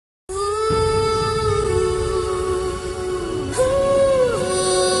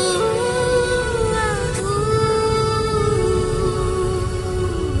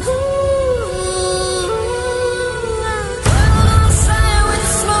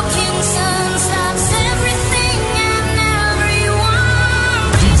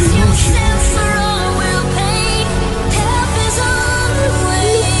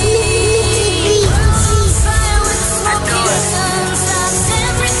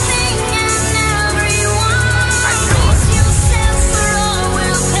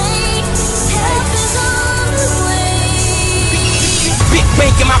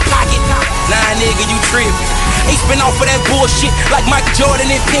Living off of that bullshit like Michael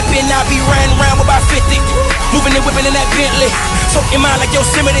Jordan and Pippen. I be riding around with about 50, moving and whipping in that Bentley. So in mind like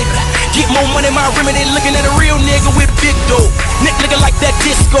Yosemite, get more money, my remedy. Looking at a real nigga with big dough, neck looking like that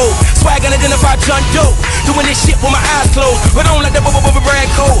disco. Swag unidentified John Doe, doing this shit with my eyes closed, but on like that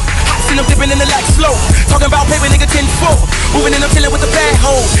brand code. Seen them dipping in the like slow, talking about paper nigga 10-4, moving and I'm chilling with the bad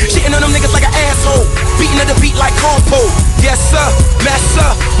hoes, shitting on them niggas like an asshole, beating at the beat like compo. Yes sir, master,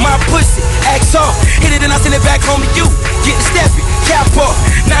 my pussy, axe off, hit it and I send it back home to you. Get the steppin', cap up,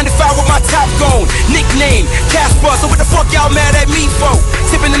 95 with my top gone, nickname Casper. So what the fuck y'all mad at me for?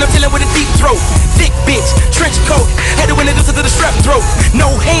 Sipping and I'm chilling with a deep throat, thick bitch, trench coat, had to win it to the strap throat.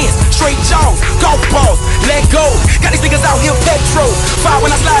 No hands, straight jaws, golf balls, let go. Got these niggas out here petrol, fire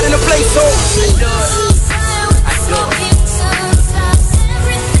when I slide in the place. So I do it.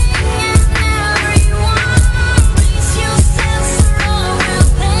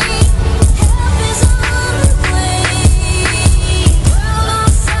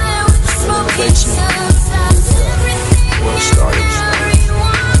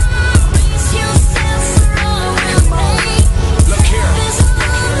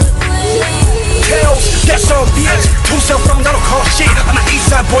 From don't call shit. I'm an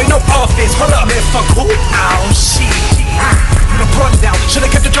Eastside boy, no office. Hold up, man, fuck who? Oh shit. I'm plugged out. Should've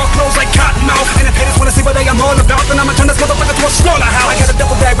kept the jaw closed like cotton mouth. And if haters wanna see what I'm all about, then I'ma turn this motherfucker to a slaughterhouse. I got a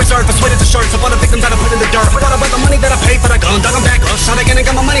double bag reserved for sweaters and shirts of all the victims that I put in the dirt. Forgot about the money that I paid for the gun, dug them back up, shot again and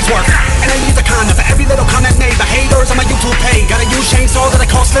got my money's worth. And I use a condom for every little comment made. The haters on my YouTube page. Gotta use chainsaw that I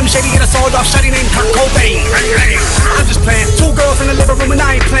call Slim Shady. Get a sawed off shady named Kurt Cobain. I'm just playing. 2 girls in the living room and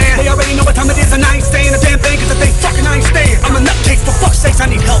I ain't playing. They already know what time it is and I ain't saying a damn thing, cause if they fucking I ain't staying. I'm a nutcase for fuck's sake.